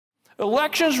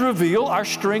Elections reveal our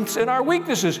strengths and our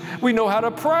weaknesses. We know how to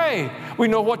pray. We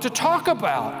know what to talk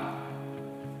about.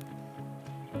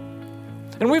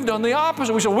 And we've done the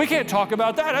opposite. We say, we can't talk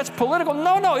about that. That's political.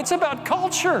 No, it's about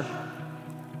culture.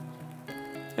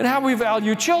 And how we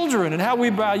value children, and how we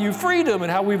value freedom,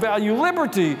 and how we value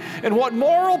liberty, and what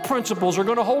moral principles are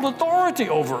going to hold authority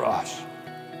over us.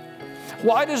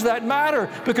 Why does that matter?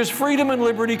 Because freedom and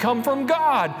liberty come from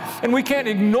God. And we can't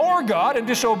ignore God and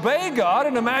disobey God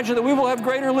and imagine that we will have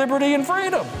greater liberty and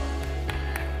freedom.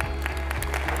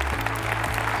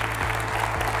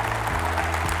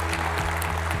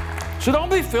 So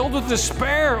don't be filled with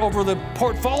despair over the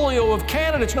portfolio of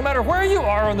candidates, no matter where you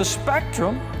are on the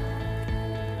spectrum.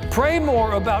 Pray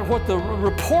more about what the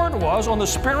report was on the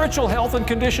spiritual health and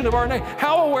condition of our nation.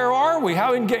 How aware are we?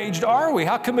 How engaged are we?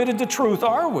 How committed to truth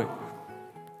are we?